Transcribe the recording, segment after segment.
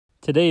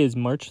Today is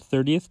March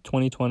 30th,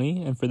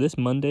 2020, and for this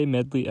Monday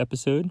medley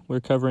episode, we're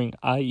covering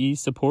IE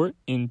support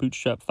in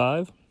Bootstrap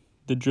 5,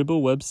 the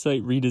Dribbble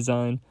website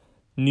redesign,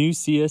 new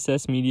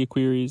CSS media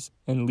queries,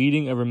 and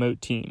leading a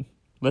remote team.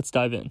 Let's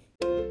dive in.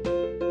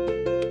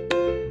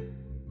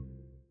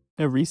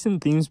 A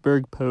recent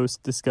Themesburg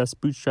post discussed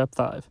Bootstrap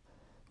 5,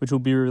 which will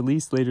be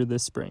released later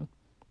this spring,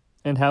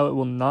 and how it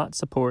will not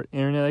support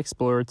Internet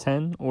Explorer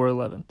 10 or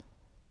 11.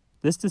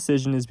 This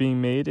decision is being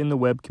made in the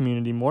web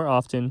community more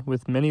often,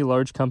 with many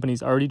large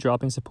companies already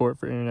dropping support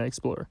for Internet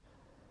Explorer.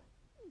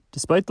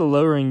 Despite the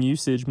lowering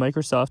usage,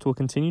 Microsoft will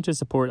continue to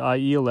support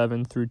IE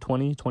 11 through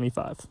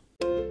 2025.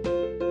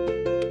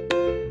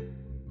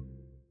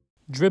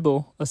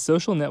 Dribbble, a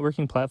social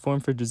networking platform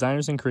for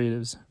designers and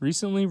creatives,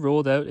 recently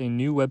rolled out a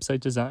new website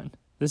design.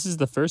 This is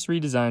the first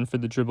redesign for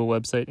the Dribbble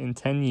website in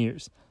 10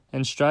 years,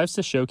 and strives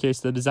to showcase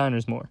the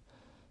designers more.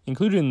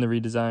 Included in the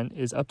redesign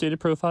is updated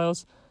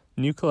profiles,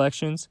 new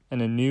collections,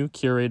 and a new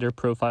curator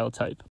profile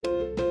type.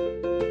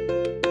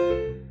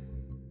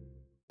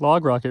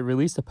 LogRocket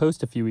released a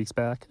post a few weeks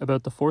back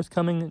about the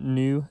forthcoming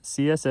new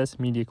CSS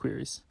media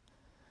queries.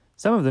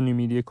 Some of the new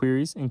media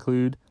queries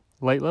include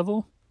light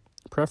level,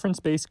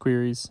 preference-based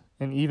queries,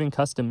 and even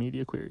custom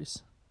media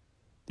queries.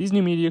 These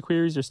new media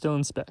queries are still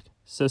in spec,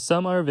 so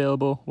some are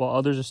available while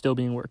others are still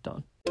being worked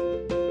on.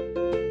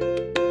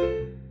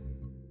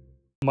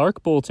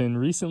 Mark Bolton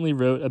recently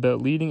wrote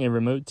about leading a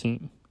remote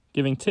team,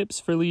 giving tips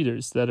for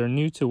leaders that are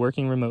new to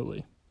working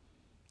remotely.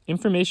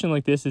 Information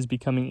like this is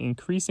becoming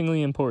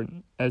increasingly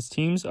important, as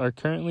teams are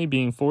currently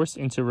being forced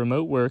into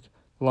remote work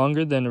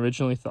longer than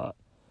originally thought.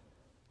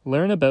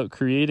 Learn about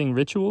creating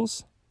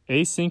rituals,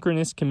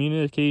 asynchronous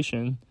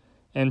communication,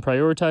 and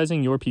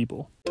prioritizing your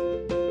people.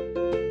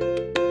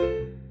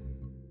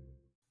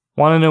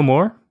 Want to know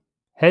more?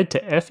 Head to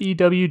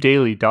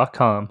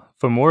fewdaily.com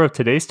for more of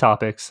today's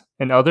topics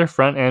and other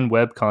front-end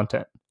web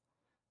content.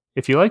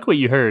 If you like what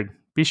you heard,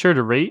 be sure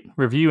to rate,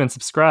 review, and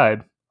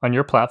subscribe on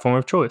your platform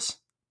of choice.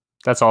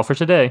 That's all for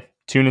today.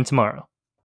 Tune in tomorrow.